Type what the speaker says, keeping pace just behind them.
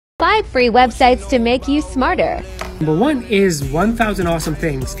5 free websites to make you smarter. Number 1 is 1000 Awesome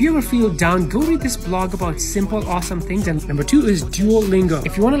Things. If you ever feel down, go read this blog about simple awesome things. And number 2 is Duolingo.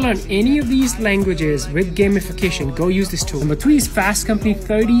 If you want to learn any of these languages with gamification, go use this tool. Number 3 is Fast Company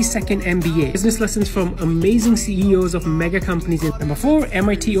 30-second MBA. Business lessons from amazing CEOs of mega companies. And number 4,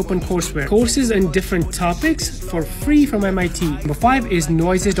 MIT OpenCourseWare. Courses on different topics for free from MIT. Number 5 is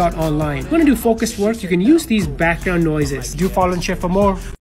Noises.online. If you want to do focused work, you can use these background noises. Do follow and share for more.